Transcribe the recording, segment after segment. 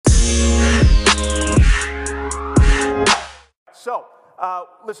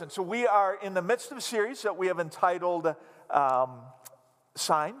Listen, so we are in the midst of a series that we have entitled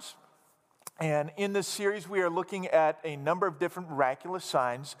Signs. And in this series, we are looking at a number of different miraculous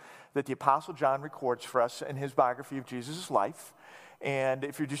signs that the Apostle John records for us in his biography of Jesus' life. And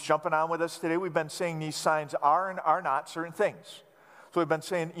if you're just jumping on with us today, we've been saying these signs are and are not certain things. So we've been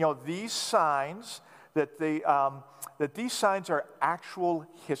saying, these signs, that these signs are actual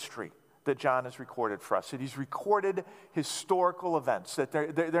history that John has recorded for us. That he's recorded historical events. That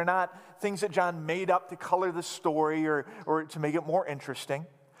they're not things that John made up to color the story or to make it more interesting.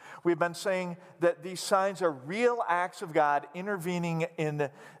 We've been saying that these signs are real acts of God intervening in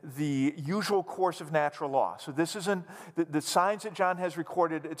the usual course of natural law. So this isn't, the signs that John has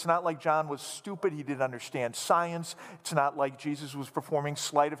recorded, it's not like John was stupid, he didn't understand science. It's not like Jesus was performing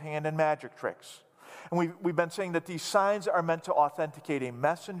sleight of hand and magic tricks. And we've been saying that these signs are meant to authenticate a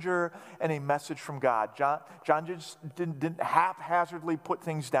messenger and a message from God. John just didn't haphazardly put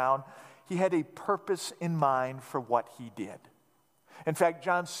things down. He had a purpose in mind for what he did. In fact,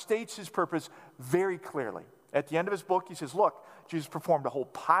 John states his purpose very clearly. At the end of his book, he says, look, Jesus performed a whole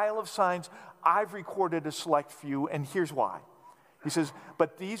pile of signs. I've recorded a select few, and here's why. He says,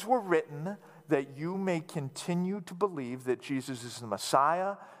 but these were written that you may continue to believe that Jesus is the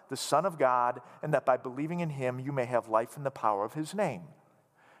Messiah, the Son of God, and that by believing in him, you may have life in the power of his name.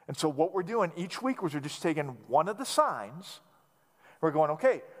 And so what we're doing each week is we're just taking one of the signs. We're going,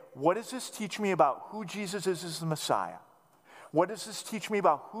 okay, what does this teach me about who Jesus is as the Messiah? What does this teach me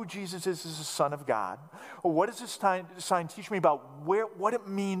about who Jesus is as the Son of God? Or what does this sign teach me about what it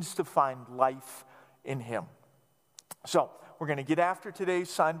means to find life in him? So we're going to get after today's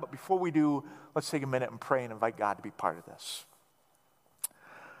sign, but before we do, let's take a minute and pray and invite God to be part of this.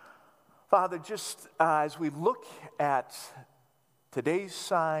 Father, just as we look at today's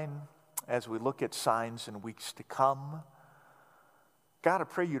sign, as we look at signs in weeks to come, God, I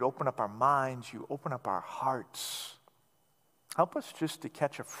pray you'd open up our minds, you open up our hearts. Help us just to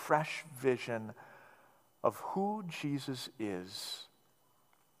catch a fresh vision of who Jesus is,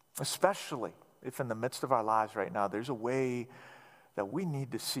 especially if in the midst of our lives right now, there's a way that we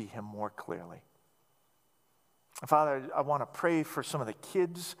need to see him more clearly. Father, I want to pray for some of the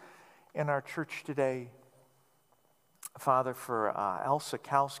kids in our church today. Father, for Elsa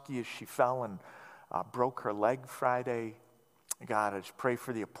Kowski as she fell and broke her leg Friday. God, I just pray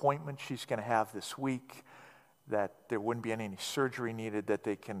for the appointment she's going to have this week, that there wouldn't be any surgery needed, that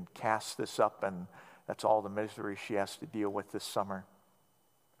they can cast this up, and that's all the misery she has to deal with this summer.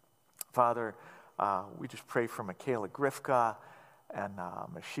 Father, we just pray for Michaela Grifka, and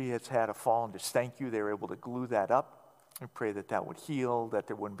if she has had a fall, and just thank you they were able to glue that up. We pray that that would heal, that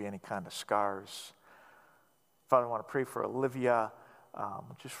there wouldn't be any kind of scars. Father, I want to pray for Olivia,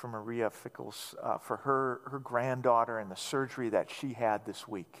 just for Maria Fickles, for her granddaughter and the surgery that she had this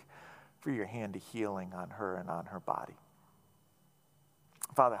week, for your hand of healing on her and on her body.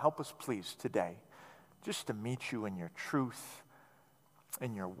 Father, help us please today just to meet you in your truth,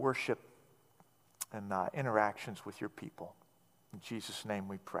 in your worship, and interactions with your people. In Jesus' name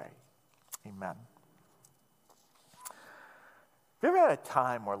we pray. Amen. Have you ever had a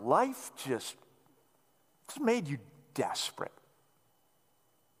time where life just made you desperate?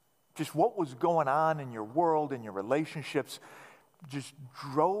 Just what was going on in your world, in your relationships, just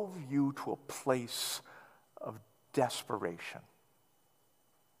drove you to a place of desperation.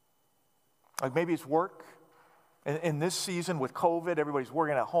 Like maybe it's work. In this season with COVID, everybody's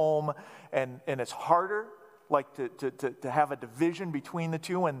working at home, and it's harder like to have a division between the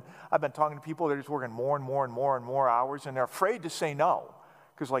two. And I've been talking to people that are just working more and more hours, and they're afraid to say no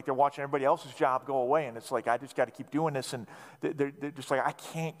because like they're watching everybody else's job go away, and it's like, I just got to keep doing this, and they're just like, I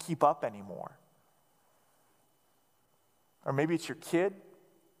can't keep up anymore. Or maybe it's your kid.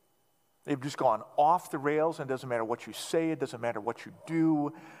 They've just gone off the rails, and it doesn't matter what you say, it doesn't matter what you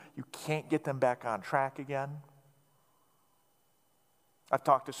do. You can't get them back on track again. I've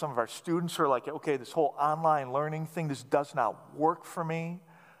talked to some of our students who are like, okay, this whole online learning thing, this does not work for me.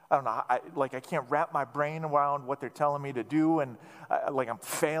 I don't know, I can't wrap my brain around what they're telling me to do, and I'm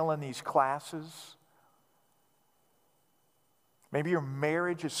failing these classes. Maybe your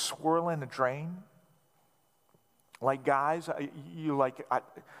marriage is swirling the drain. Like guys,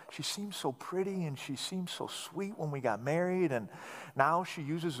 she seemed so pretty and she seemed so sweet when we got married, and now she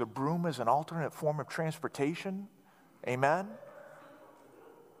uses a broom as an alternate form of transportation. Amen?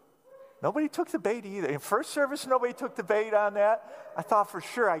 Nobody took the bait either. In first service, nobody took the bait on that. I thought for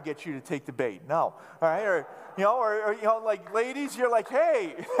sure I'd get you to take the bait. No. All right? Or like ladies, you're like,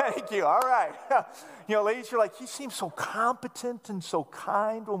 hey, thank you. All right. Ladies, you're like, he seems so competent and so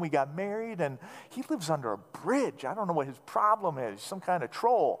kind when we got married, and he lives under a bridge. I don't know what his problem is. Some kind of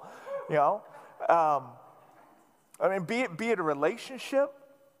troll, be it a relationship,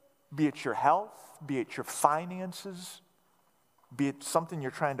 be it your health, be it your finances, be it something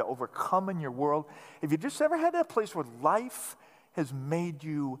you're trying to overcome in your world. If you just ever had that place where life has made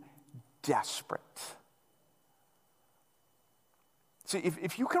you desperate. See,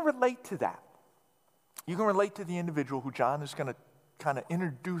 if you can relate to that, you can relate to the individual who John is going to kind of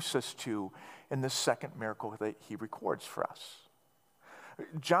introduce us to in this second miracle that he records for us.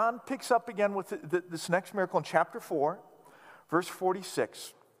 John picks up again with this next miracle in chapter 4, verse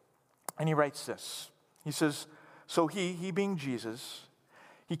 46, and he writes this. He says, so he being Jesus,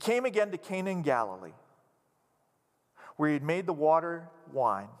 he came again to Cana in Galilee, where he had made the water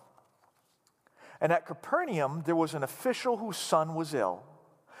wine. And at Capernaum, there was an official whose son was ill.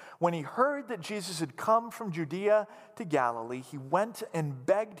 When he heard that Jesus had come from Judea to Galilee, he went and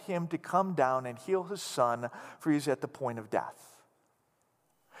begged him to come down and heal his son, for he is at the point of death.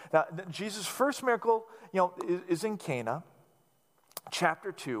 Now, Jesus' first miracle, is in Cana,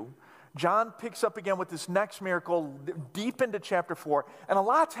 chapter 2. John picks up again with this next miracle deep into chapter 4, and a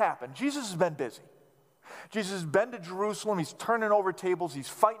lot's happened. Jesus has been busy. Jesus has been to Jerusalem. He's turning over tables. He's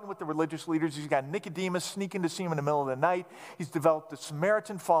fighting with the religious leaders. He's got Nicodemus sneaking to see him in the middle of the night. He's developed a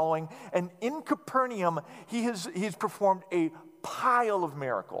Samaritan following. And in Capernaum, he's performed a pile of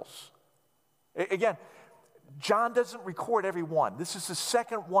miracles. Again, John doesn't record every one. This is the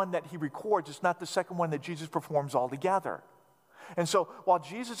second one that he records. It's not the second one that Jesus performs altogether. And so while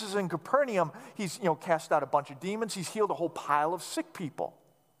Jesus is in Capernaum, he's cast out a bunch of demons. He's healed a whole pile of sick people.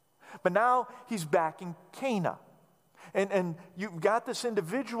 But now he's back in Cana. And you've got this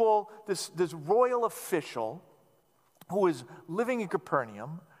individual, this royal official who is living in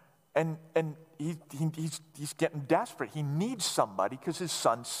Capernaum, and he's getting desperate. He needs somebody because his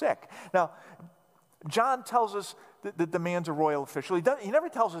son's sick. Now, John tells us that the man's a royal official. He never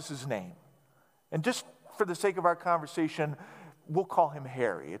tells us his name. And just for the sake of our conversation, we'll call him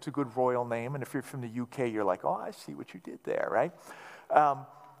Harry. It's a good royal name, and if you're from the UK, you're like, oh, I see what you did there, right?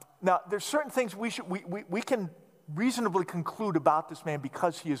 Now, there's certain things we can reasonably conclude about this man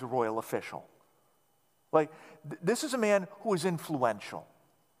because he is a royal official. Like, this is a man who is influential.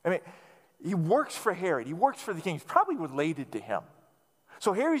 I mean, he works for Herod. He works for the king. He's probably related to him.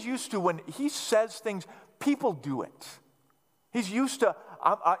 So Harry's used to when he says things, people do it. He's used to,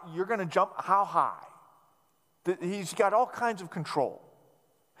 you're going to jump how high? He's got all kinds of control.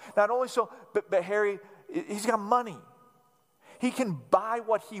 Not only so, but Harry, he's got money. He can buy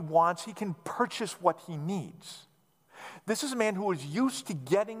what he wants. He can purchase what he needs. This is a man who is used to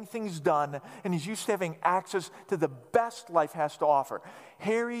getting things done, and he's used to having access to the best life has to offer.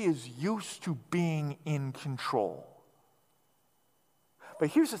 Harry is used to being in control. But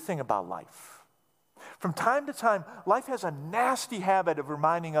here's the thing about life. From time to time, life has a nasty habit of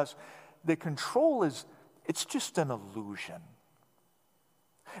reminding us that control it's just an illusion.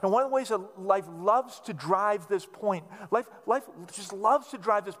 And one of the ways that life loves to drive this point, life just loves to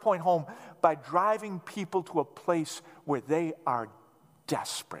drive this point home by driving people to a place where they are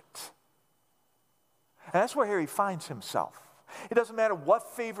desperate. And that's where Harry finds himself. It doesn't matter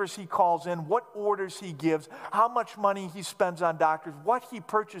what favors he calls in, what orders he gives, how much money he spends on doctors, what he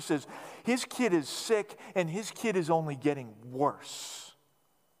purchases. His kid is sick, and his kid is only getting worse.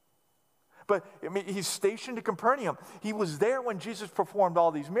 But he's stationed at Capernaum. He was there when Jesus performed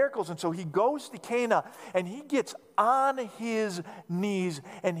all these miracles. And so he goes to Cana and he gets on his knees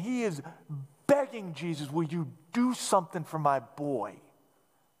and he is begging Jesus, will you do something for my boy?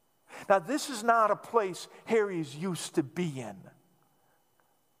 Now, this is not a place Harry is used to be in.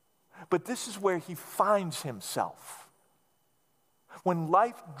 But this is where he finds himself when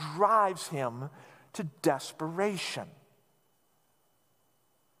life drives him to desperation.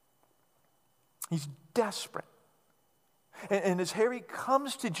 He's desperate. And as Harry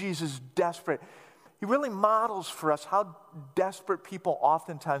comes to Jesus desperate, he really models for us how desperate people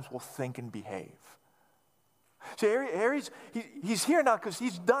oftentimes will think and behave. So Harry's here now because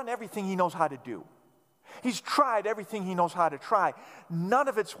he's done everything he knows how to do. He's tried everything he knows how to try. None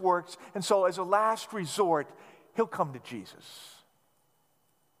of it's worked. And so as a last resort, he'll come to Jesus.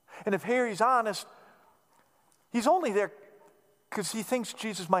 And if Harry's honest, he's only there because he thinks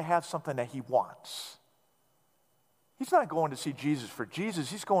Jesus might have something that he wants. He's not going to see Jesus for Jesus.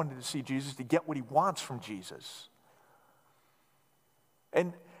 He's going to see Jesus to get what he wants from Jesus.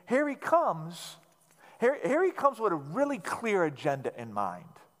 And Harry comes with a really clear agenda in mind.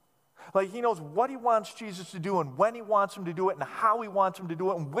 Like, he knows what he wants Jesus to do and when he wants him to do it and how he wants him to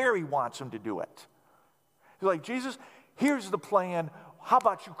do it and where he wants him to do it. He's like, Jesus, here's the plan. How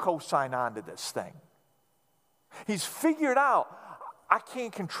about you co-sign on to this thing? He's figured out, I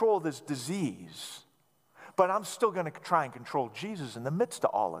can't control this disease, but I'm still going to try and control Jesus in the midst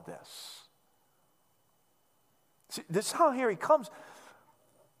of all of this. See, this is how Harry comes.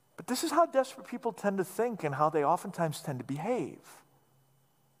 But this is how desperate people tend to think and how they oftentimes tend to behave.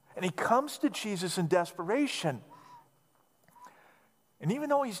 And he comes to Jesus in desperation. And even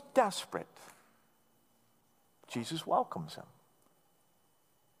though he's desperate, Jesus welcomes him.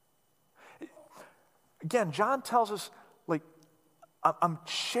 Again, John tells us, like, I'm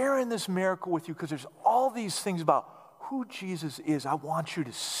sharing this miracle with you because there's all these things about who Jesus is I want you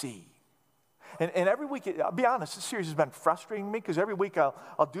to see. And every week, I'll be honest, this series has been frustrating me because every week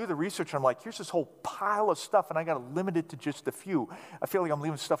I'll do the research and I'm like, here's this whole pile of stuff and I got to limit it to just a few. I feel like I'm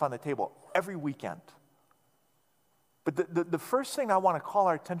leaving stuff on the table every weekend. But the first thing I want to call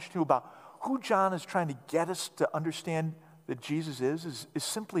our attention to about who John is trying to get us to understand that Jesus is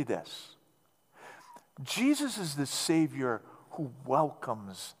simply this. Jesus is the Savior who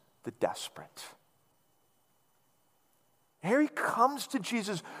welcomes the desperate. Harry comes to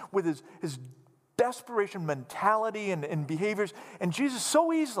Jesus with his desperation mentality and behaviors, and Jesus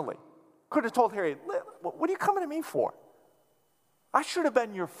so easily could have told Harry, what are you coming to me for? I should have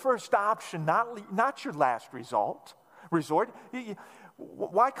been your first option, not your last resort.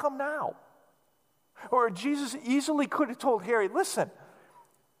 Why come now? Or Jesus easily could have told Harry, listen,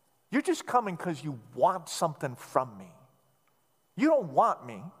 you're just coming because you want something from me. You don't want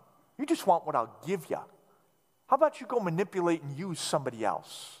me. You just want what I'll give you. How about you go manipulate and use somebody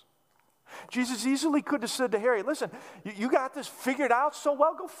else? Jesus easily could have said to Harry, listen, you got this figured out so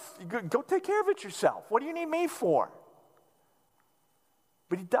well, go take care of it yourself. What do you need me for?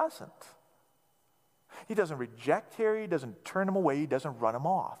 But he doesn't. He doesn't reject Harry. He doesn't turn him away. He doesn't run him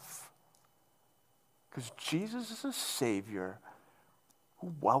off. Because Jesus is a Savior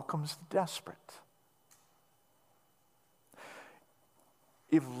who welcomes the desperate.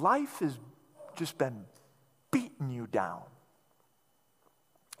 If life has just been beating you down,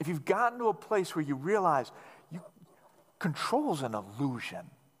 if you've gotten to a place where you realize control's an illusion,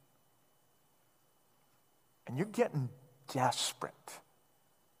 and you're getting desperate,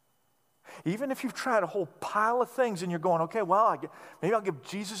 even if you've tried a whole pile of things and you're going, okay, well, maybe I'll give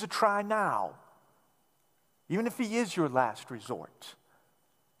Jesus a try now, even if he is your last resort,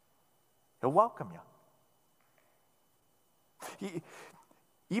 he'll welcome you.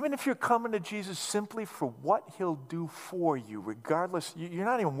 Even if you're coming to Jesus simply for what he'll do for you, regardless, you're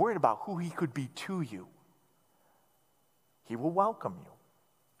not even worried about who he could be to you. He will welcome you.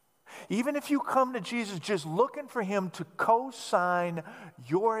 Even if you come to Jesus just looking for him to co-sign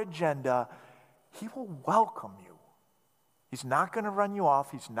your agenda, he will welcome you. He's not going to run you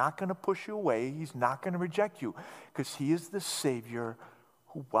off. He's not going to push you away. He's not going to reject you because he is the Savior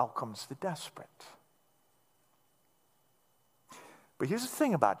who welcomes the desperate. But here's the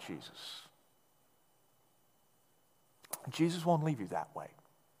thing about Jesus. Jesus won't leave you that way.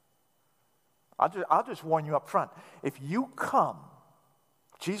 I'll just warn you up front. If you come,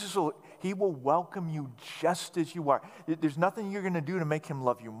 he will welcome you just as you are. There's nothing you're going to do to make him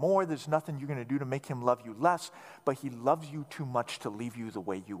love you more. There's nothing you're going to do to make him love you less. But he loves you too much to leave you the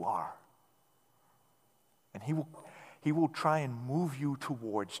way you are. And he will try and move you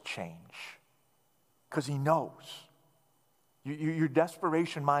towards change. Because he knows. Your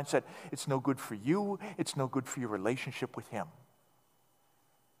desperation mindset, it's no good for you. It's no good for your relationship with him.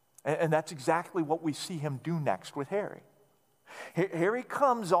 And that's exactly what we see him do next with Harry. Harry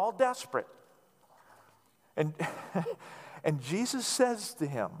comes all desperate. And Jesus says to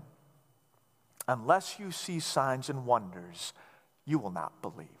him, unless you see signs and wonders, you will not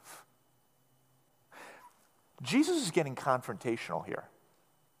believe. Jesus is getting confrontational here.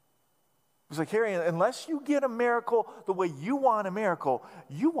 He's like, Harry, unless you get a miracle the way you want a miracle,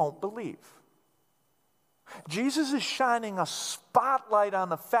 you won't believe. Jesus is shining a spotlight on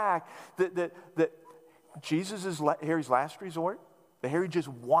the fact that Jesus is Harry's last resort, that Harry just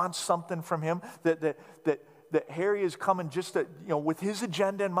wants something from him, that Harry is coming just to, with his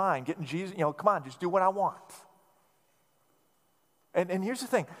agenda in mind, getting Jesus, come on, just do what I want. And here's the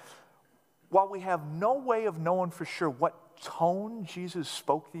thing. While we have no way of knowing for sure what tone Jesus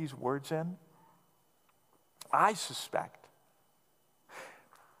spoke these words in, I suspect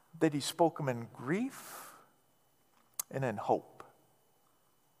that he spoke them in grief and in hope.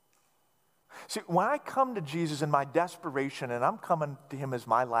 See, when I come to Jesus in my desperation, and I'm coming to him as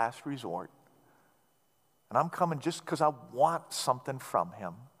my last resort, and I'm coming just because I want something from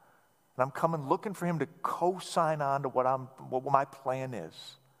him, and I'm coming looking for him to co-sign on to what my plan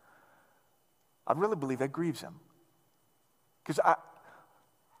is, I really believe that grieves him. Because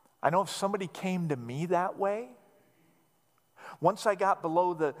I know if somebody came to me that way, once I got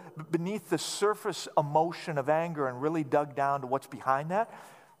beneath the surface emotion of anger and really dug down to what's behind that,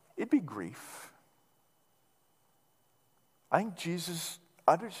 it'd be grief. I think Jesus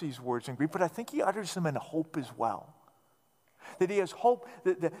utters these words in grief, but I think he utters them in hope as well. That he has hope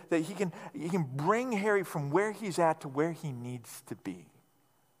that he can bring Harry from where he's at to where he needs to be.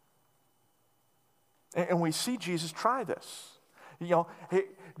 And we see Jesus try this.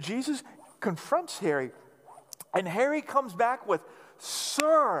 Jesus confronts Harry, and Harry comes back with,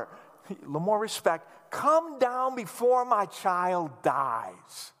 "Sir," a little more respect, "come down before my child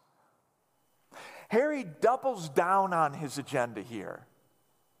dies." Harry doubles down on his agenda here.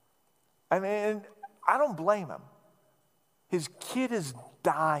 I mean, I don't blame him. His kid is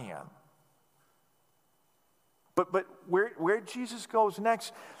dying. But where Jesus goes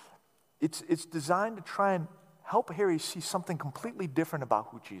next, it's designed to try and help Harry see something completely different about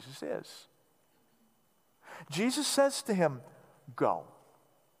who Jesus is. Jesus says to him, "Go.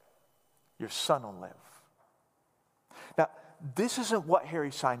 Your son will live." Now, this isn't what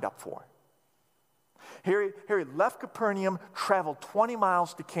Harry signed up for. Harry left Capernaum, traveled 20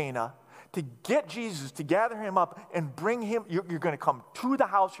 miles to Cana to get Jesus, to gather him up and bring him. You're going to come to the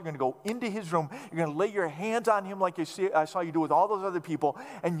house. You're going to go into his room. You're going to lay your hands on him like I saw you do with all those other people,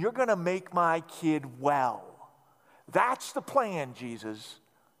 and you're going to make my kid well. That's the plan, Jesus.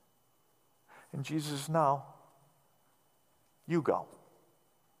 And Jesus says, "No, you go.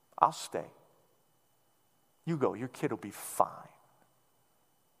 I'll stay. You go. Your kid will be fine."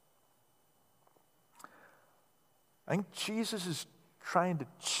 I think Jesus is trying to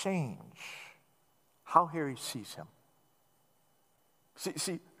change how Harry sees him.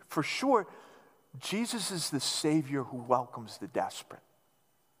 See, for sure, Jesus is the Savior who welcomes the desperate.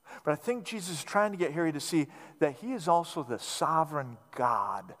 But I think Jesus is trying to get Harry to see that he is also the sovereign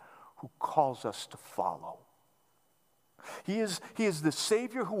God who calls us to follow. He is the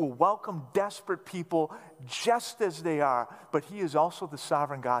Savior who will welcome desperate people just as they are, but he is also the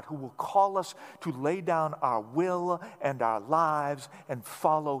sovereign God who will call us to lay down our will and our lives and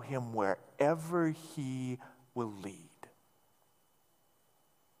follow him wherever he will lead.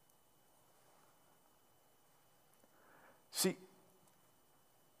 See,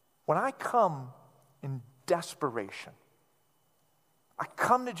 when I come in desperation, I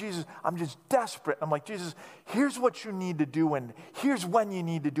come to Jesus, I'm just desperate. I'm like, "Jesus, here's what you need to do, and here's when you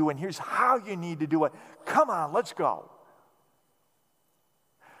need to do it, and here's how you need to do it. Come on, let's go."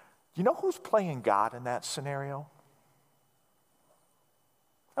 You know who's playing God in that scenario?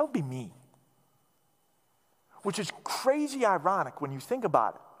 That would be me. Which is crazy ironic when you think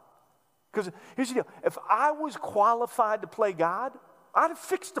about it. Because here's the deal. If I was qualified to play God, I'd have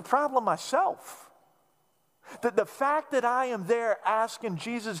fixed the problem myself. The fact that I am there asking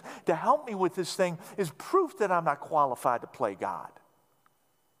Jesus to help me with this thing is proof that I'm not qualified to play God.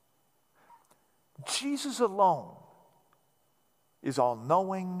 Jesus alone is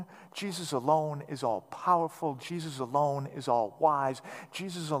all-knowing. Jesus alone is all-powerful. Jesus alone is all-wise.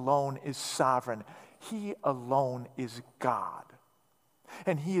 Jesus alone is sovereign. He alone is God.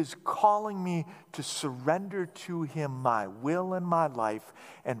 And he is calling me to surrender to him my will and my life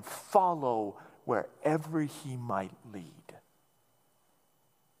and follow wherever he might lead.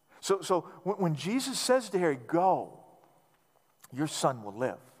 So when Jesus says to Harry, "Go, your son will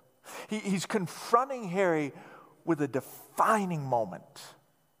live," he's confronting Harry with a defining moment.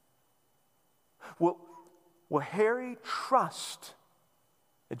 Will Harry trust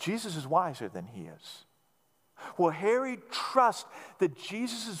that Jesus is wiser than he is? Will Harry trust that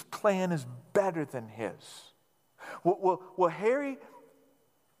Jesus' plan is better than his? Will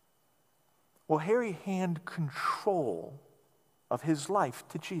Harry hand control of his life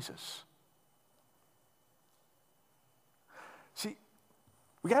to Jesus? See,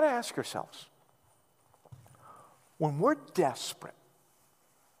 we got to ask ourselves, when we're desperate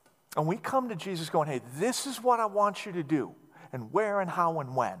and we come to Jesus going, "Hey, this is what I want you to do, and where and how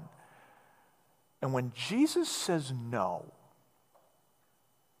and when," and when Jesus says no,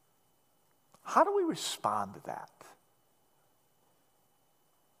 how do we respond to that?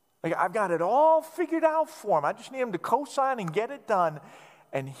 Like, I've got it all figured out for him. I just need him to co-sign and get it done,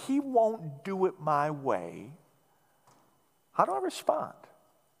 and he won't do it my way. How do I respond?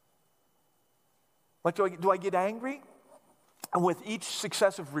 Like, do I get angry? And with each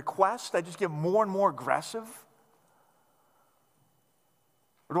successive request, I just get more and more aggressive?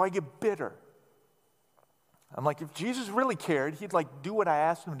 Or do I get bitter? I'm like, if Jesus really cared, he'd like do what I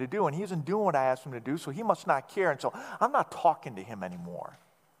asked him to do, and he isn't doing what I asked him to do, so he must not care, and so I'm not talking to him anymore.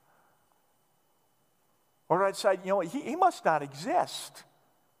 Or I decide, he must not exist.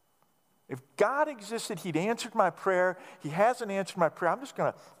 If God existed, he'd answered my prayer. He hasn't answered my prayer. I'm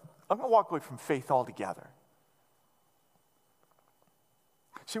going to walk away from faith altogether.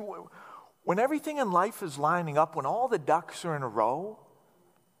 See, when everything in life is lining up, when all the ducks are in a row,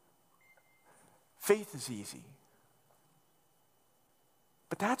 faith is easy.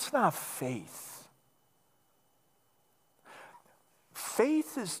 But that's not faith.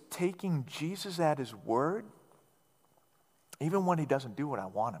 Faith is taking Jesus at his word, even when he doesn't do what I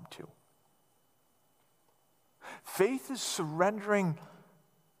want him to. Faith is surrendering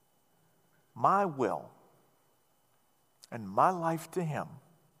my will and my life to him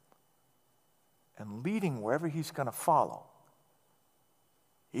and leading wherever he's going to follow,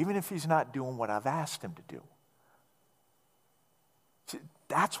 even if he's not doing what I've asked him to do. See,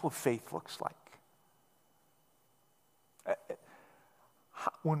 that's what faith looks like.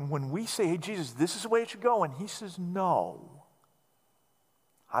 When we say, hey, Jesus, this is the way it should go, and he says no,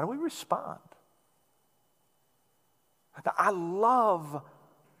 how do we respond? Now, I love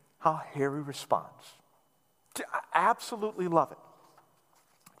how Harry responds. I absolutely love it.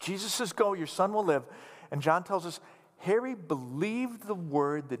 Jesus says, go, your son will live. And John tells us, Harry believed the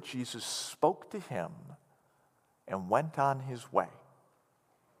word that Jesus spoke to him and went on his way.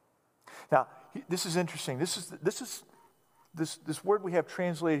 Now, this is interesting. This word we have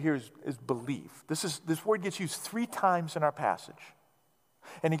translated here is believe. This word gets used 3 times in our passage.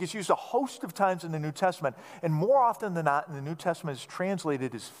 And it gets used a host of times in the New Testament. And more often than not, in the New Testament, it's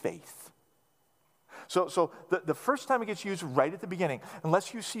translated as faith. So the first time it gets used right at the beginning.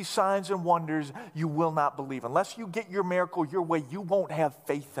 Unless you see signs and wonders, you will not believe. Unless you get your miracle your way, you won't have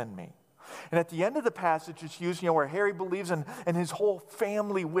faith in me. And at the end of the passage, it's used, where Harry believes and his whole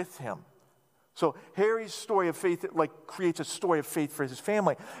family with him. So Harry's story of faith creates a story of faith for his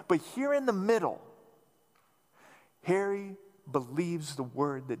family. But here in the middle, Harry believes the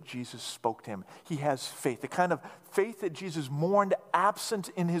word that Jesus spoke to him. He has faith, the kind of faith that Jesus mourned absent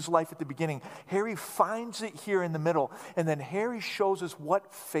in his life at the beginning. Harry finds it here in the middle, and then Harry shows us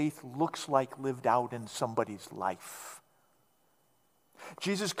what faith looks like lived out in somebody's life.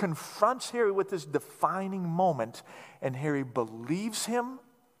 Jesus confronts Harry with this defining moment, and Harry believes him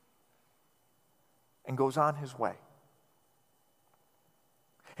and goes on his way.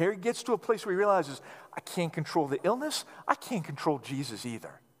 Harry gets to a place where he realizes, I can't control the illness, I can't control Jesus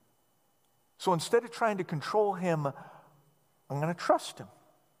either. So instead of trying to control him, I'm going to trust him.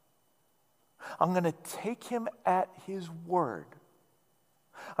 I'm going to take him at his word.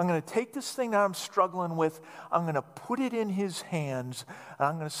 I'm going to take this thing that I'm struggling with, I'm going to put it in his hands, and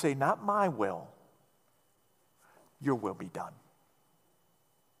I'm going to say, not my will, your will be done.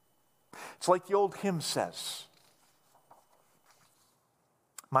 It's like the old hymn says,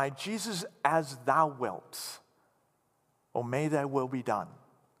 my Jesus, as thou wilt, O may thy will be done.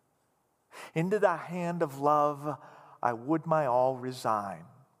 Into thy hand of love I would my all resign.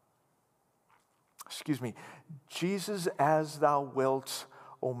 Jesus, as thou wilt,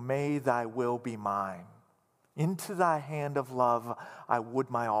 O may thy will be mine. Into thy hand of love I would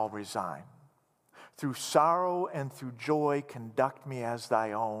my all resign. Through sorrow and through joy conduct me as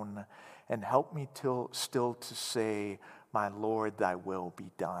thy own, and help me still to say, my Lord, thy will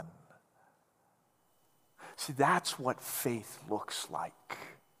be done. See, that's what faith looks like.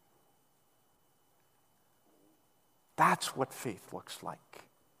 That's what faith looks like.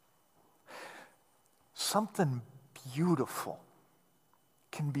 Something beautiful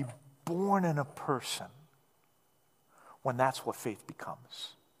can be born in a person when that's what faith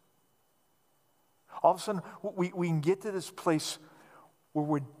becomes. All of a sudden, we can get to this place where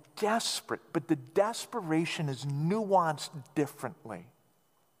we're desperate, but the desperation is nuanced differently.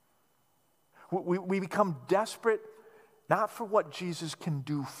 We become desperate not for what Jesus can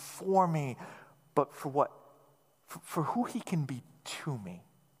do for me, but for who he can be to me.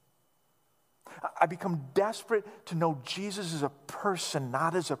 I become desperate to know Jesus as a person,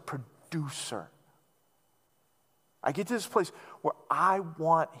 not as a producer. I get to this place where I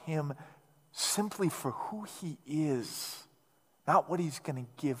want him simply for who he is, not what he's going to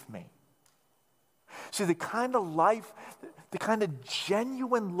give me. See, the kind of life, the kind of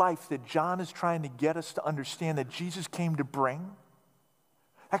genuine life that John is trying to get us to understand that Jesus came to bring,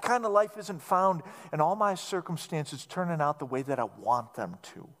 that kind of life isn't found in all my circumstances turning out the way that I want them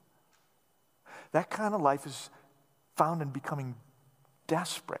to. That kind of life is found in becoming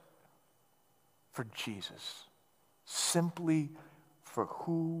desperate for Jesus, simply for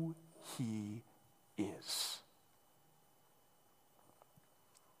who he is.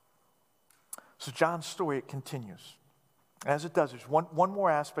 So John's story, it continues. As it does, there's one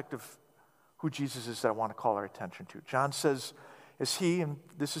more aspect of who Jesus is that I want to call our attention to. John says, as he, and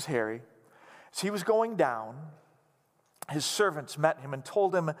this is Harry, as he was going down, his servants met him and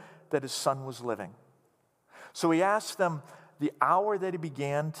told him that his son was living. So he asked them the hour that he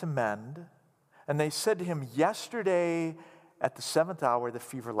began to mend, and they said to him, yesterday at the 7th hour, the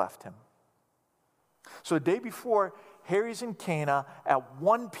fever left him. So the day before, Harry's in Cana at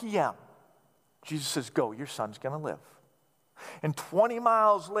 1 p.m. Jesus says, go, your son's going to live. And 20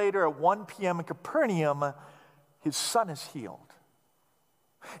 miles later at 1 p.m. in Capernaum, his son is healed.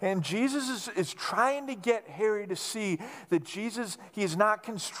 And Jesus is trying to get Harry to see that Jesus, he is not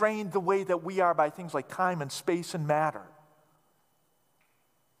constrained the way that we are by things like time and space and matter.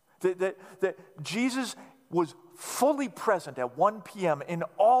 That Jesus was fully present at 1 p.m. in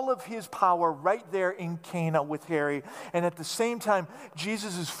all of his power right there in Cana with Harry. And at the same time,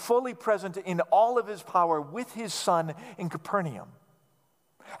 Jesus is fully present in all of his power with his son in Capernaum.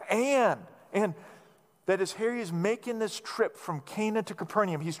 And that as Harry is making this trip from Cana to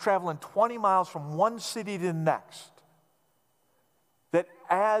Capernaum, he's traveling 20 miles from one city to the next. That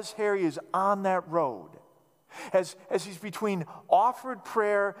as Harry is on that road, as he's between offered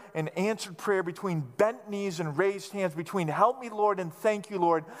prayer and answered prayer, between bent knees and raised hands, between help me, Lord, and thank you,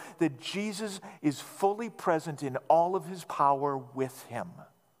 Lord, that Jesus is fully present in all of his power with him.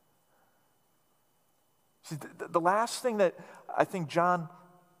 See, the last thing that I think John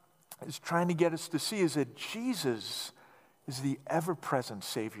is trying to get us to see is that Jesus is the ever-present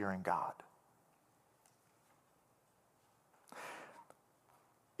Savior and God.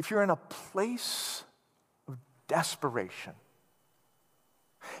 If you're in a place of desperation,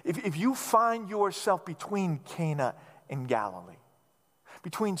 if you find yourself between Cana and Galilee,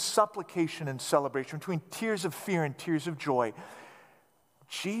 between supplication and celebration, between tears of fear and tears of joy,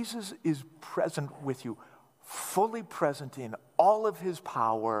 Jesus is present with you, fully present in all of his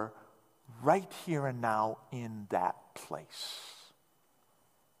power, right here and now in that place.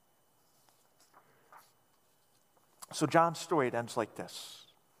 So John's story, it ends like this.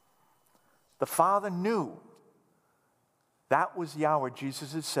 The Father knew that was the hour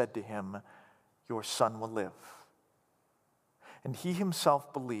Jesus had said to him, your son will live. And he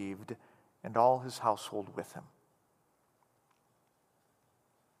himself believed, and all his household with him.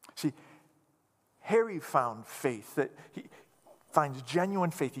 See, Harry found faith, that he finds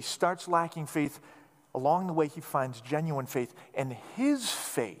genuine faith. He starts lacking faith. Along the way, he finds genuine faith, and his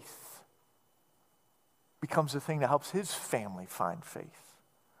faith becomes the thing that helps his family find faith.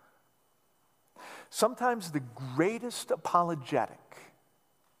 Sometimes the greatest apologetic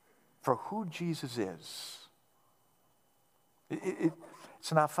for who Jesus is,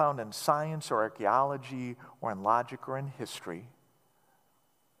 it's not found in science or archaeology or in logic or in history.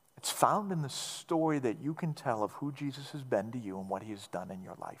 It's found in the story that you can tell of who Jesus has been to you and what he has done in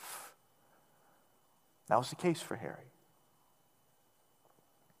your life. That was the case for Harry.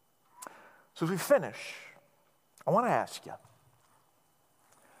 So as we finish, I want to ask you,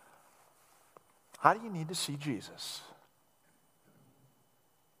 how do you need to see Jesus?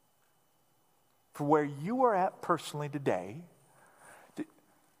 For where you are at personally today,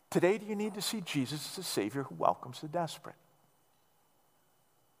 do you need to see Jesus as a Savior who welcomes the desperate?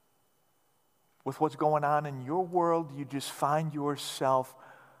 With what's going on in your world, you just find yourself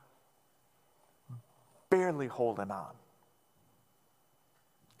barely holding on.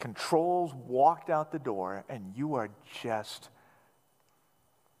 Control's walked out the door, and you are just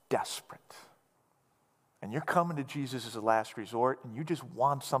desperate. And you're coming to Jesus as a last resort, and you just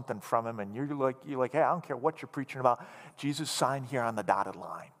want something from him, and you're like, hey, I don't care what you're preaching about. Jesus, sign here on the dotted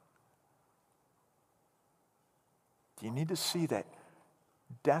line. Do you need to see that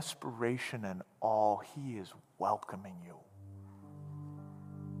desperation and all, he is welcoming you?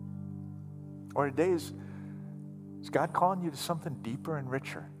 Or today, is God calling you to something deeper and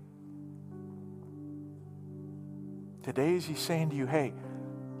richer? Today, is he saying to you, hey,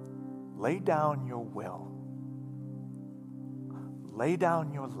 lay down your will. Lay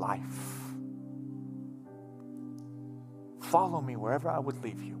down your life. Follow me wherever I would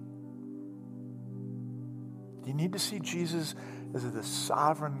leave you. You need to see Jesus as the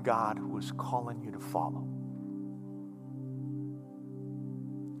sovereign God who is calling you to follow.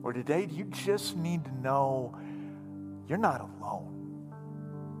 Or today, do you just need to know you're not alone?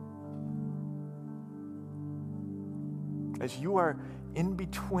 As you are in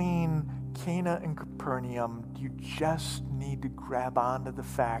between Cana and Capernaum, you just need to grab onto the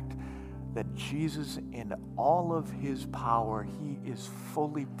fact that Jesus, in all of his power, he is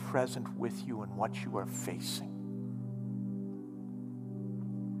fully present with you in what you are facing.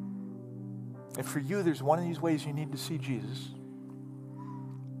 And for you, there's one of these ways you need to see Jesus.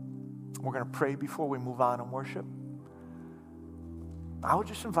 We're going to pray before we move on and worship. I would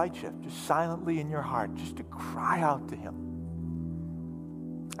just invite you, just silently in your heart, just to cry out to him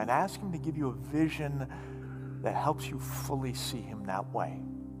and ask him to give you a vision that helps you fully see him that way.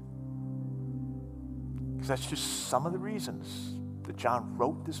 Because that's just some of the reasons that John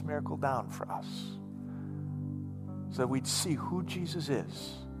wrote this miracle down for us, so that we'd see who Jesus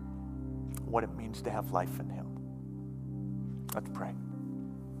is, what it means to have life in him. Let's pray.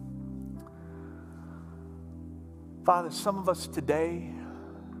 Father, some of us today,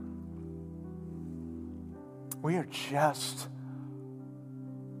 we are just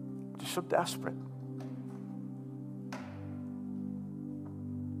so desperate.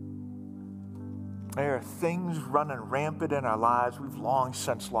 There are things running rampant in our lives we've long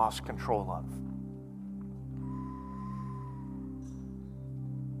since lost control of.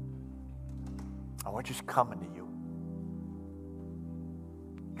 And we're just coming to you,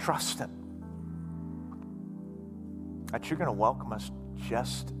 trusting that you're going to welcome us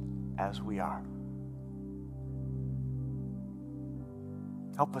just as we are.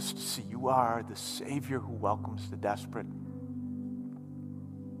 Help us to see you are the Savior who welcomes the desperate.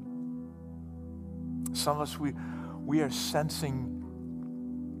 Some of us, we are sensing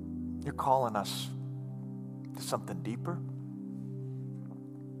you're calling us to something deeper.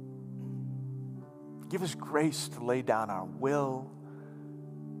 Give us grace to lay down our will.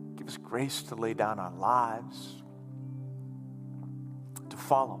 Give us grace to lay down our lives, to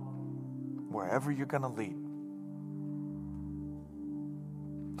follow wherever you're going to lead,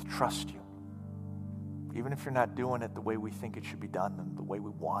 to trust you, even if you're not doing it the way we think it should be done and the way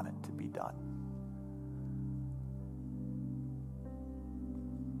we want it to be done.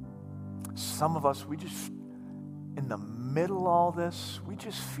 Some of us, we just, in the middle of all this, we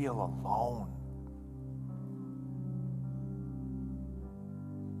just feel alone.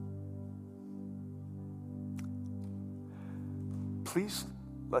 Please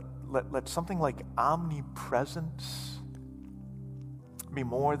let something like omnipresence be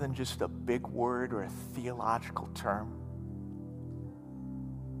more than just a big word or a theological term.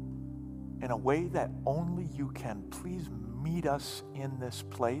 In a way that only you can, please meet us in this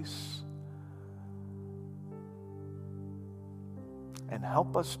place and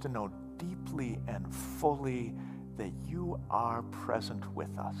help us to know deeply and fully that you are present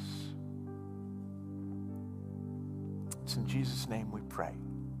with us. It's in Jesus' name we pray.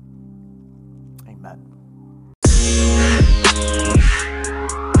 Amen.